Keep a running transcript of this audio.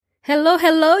Hello,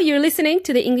 hello. You're listening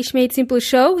to the English Made Simple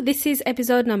show. This is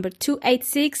episode number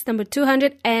 286, number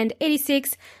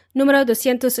 286, número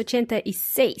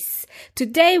 286.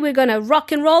 Today we're gonna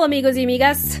rock and roll, amigos y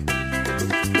amigas.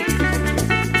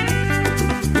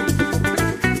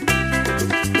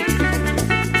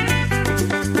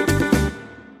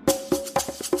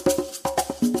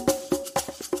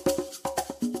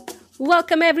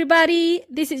 Welcome everybody.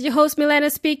 This is your host Milena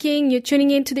speaking. You're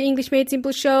tuning in to the English Made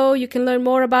Simple show. You can learn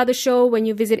more about the show when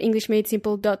you visit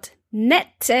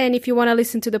englishmadesimple.net. And if you want to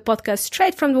listen to the podcast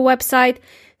straight from the website,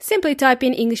 simply type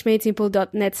in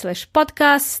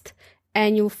englishmadesimple.net/podcast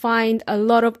and you'll find a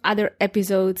lot of other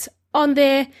episodes on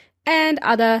there and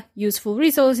other useful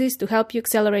resources to help you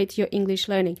accelerate your English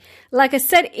learning. Like I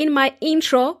said in my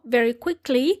intro very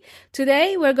quickly,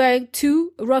 today we're going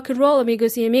to rock and roll,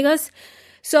 amigos y amigas.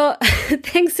 So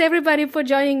thanks everybody for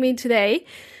joining me today.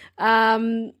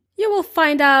 You will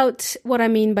find out what I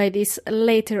mean by this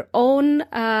later on,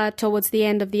 towards the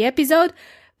end of the episode.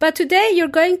 But today you're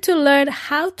going to learn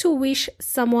how to wish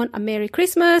someone a Merry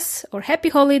Christmas or Happy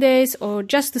Holidays or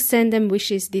just to send them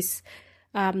wishes this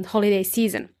holiday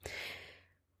season.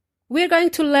 We're going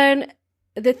to learn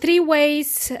the 3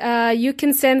 ways you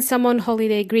can send someone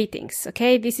holiday greetings.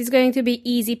 Okay, this is going to be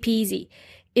easy peasy.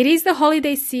 It is the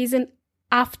holiday season.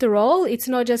 After all, it's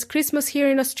not just Christmas here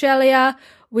in Australia.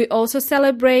 We also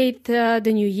celebrate the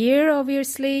New Year,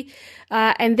 obviously.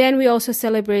 And then we also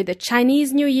celebrate the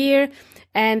Chinese New Year.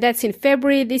 And that's in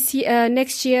February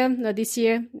next year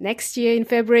in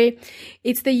February.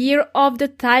 It's the year of the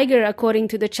tiger, according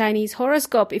to the Chinese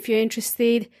horoscope, if you're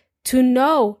interested to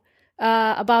know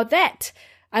about that.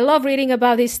 I love reading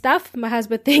about this stuff. My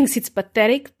husband thinks it's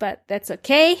pathetic, but that's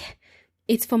okay.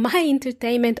 It's for my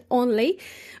entertainment only.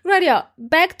 Right,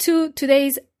 back to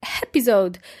today's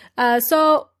episode.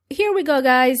 So here we go,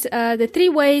 guys. The 3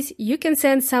 ways you can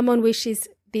send someone wishes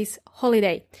this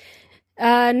holiday.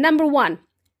 Number 1,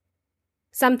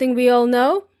 something we all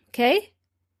know, okay?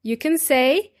 You can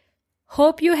say,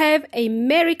 hope you have a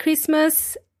Merry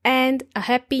Christmas and a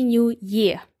Happy New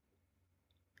Year.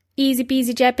 Easy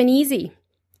peasy Japanesey.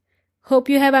 Hope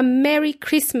you have a Merry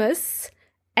Christmas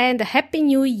and a Happy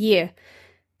New Year.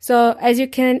 So as you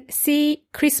can see,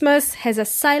 Christmas has a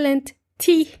silent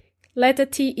T. Letter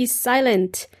T is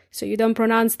silent, so you don't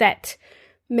pronounce that.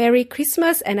 Merry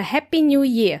Christmas and a Happy New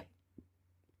Year.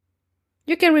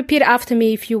 You can repeat after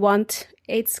me if you want.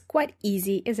 It's quite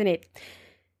easy, isn't it?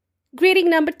 Greeting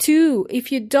number 2.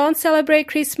 If you don't celebrate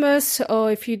Christmas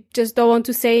or if you just don't want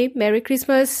to say Merry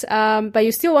Christmas, but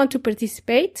you still want to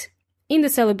participate in the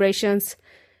celebrations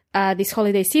this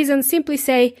holiday season, simply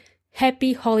say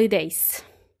Happy Holidays.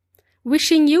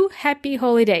 Wishing you happy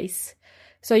holidays.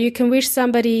 So you can wish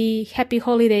somebody happy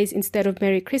holidays instead of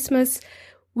Merry Christmas.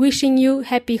 Wishing you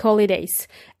happy holidays.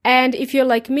 And if you're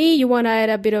like me, you want to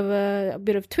add a bit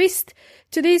of twist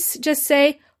to this, just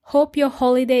say, hope your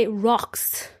holiday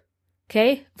rocks.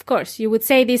 Okay? Of course, you would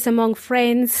say this among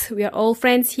friends. We are all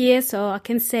friends here, so I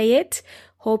can say it.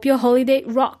 Hope your holiday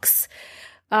rocks.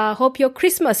 Hope your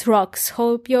Christmas rocks.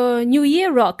 Hope your New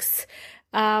Year rocks.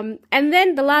 And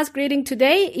then the last greeting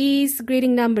today is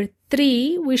greeting number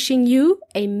 3, wishing you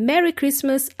a Merry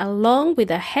Christmas along with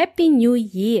a Happy New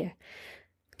Year.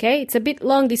 Okay, it's a bit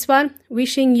long, this one.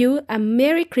 Wishing you a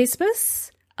Merry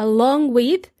Christmas along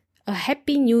with a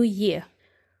Happy New Year.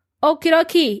 Okie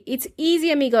dokie, it's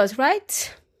easy, amigos,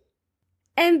 right?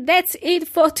 And that's it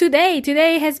for today.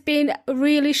 Today has been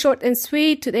really short and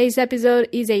sweet. Today's episode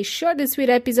is a short and sweet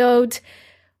episode.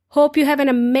 Hope you have an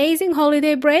amazing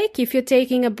holiday break. If you're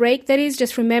taking a break, that is,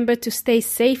 just remember to stay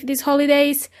safe these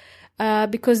holidays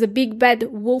because the big bad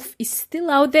wolf is still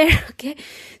out there. Okay.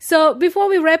 So before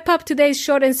we wrap up today's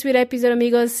short and sweet episode,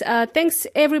 amigos, thanks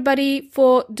everybody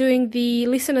for doing the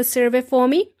listener survey for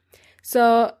me.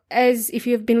 So as if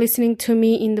you've been listening to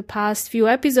me in the past few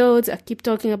episodes, I keep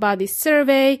talking about this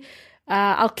survey.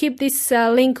 I'll keep this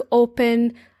link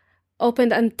opened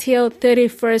until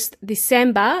 31st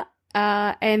December.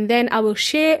 And then I will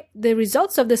share the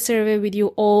results of the survey with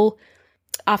you all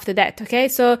after that, okay?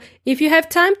 So if you have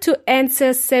time to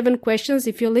answer 7 questions,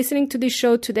 if you're listening to this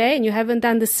show today and you haven't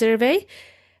done the survey,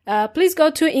 please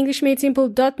go to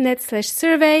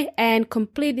englishmadesimple.net/survey and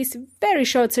complete this very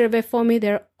short survey for me.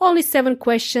 There are only 7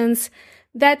 questions.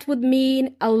 That would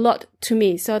mean a lot to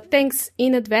me. So thanks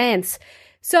in advance.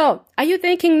 So, are you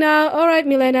thinking now, all right,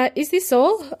 Milena, is this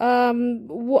all?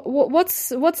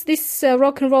 What's this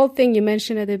rock and roll thing you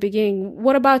mentioned at the beginning?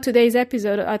 What about today's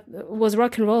episode was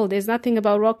rock and roll? There's nothing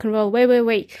about rock and roll.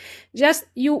 Wait. Just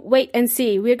you wait and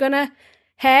see. We're gonna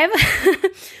have,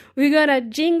 we're gonna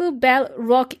jingle bell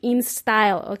rock in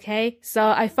style, okay? So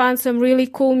I found some really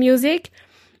cool music,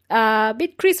 a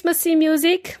bit Christmassy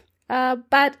music,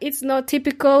 but it's not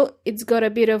typical. It's got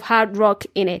a bit of hard rock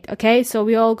in it, okay? So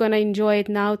we're all gonna enjoy it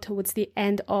now towards the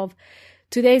end of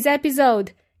today's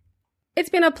episode. It's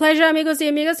been a pleasure, amigos y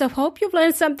amigas. I hope you've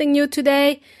learned something new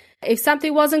today. If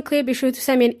something wasn't clear, be sure to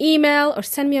send me an email or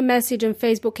send me a message on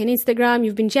Facebook and Instagram.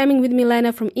 You've been jamming with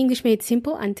Milena from English Made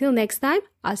Simple. Until next time,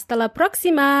 hasta la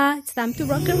próxima. It's time to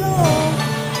rock and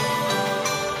roll.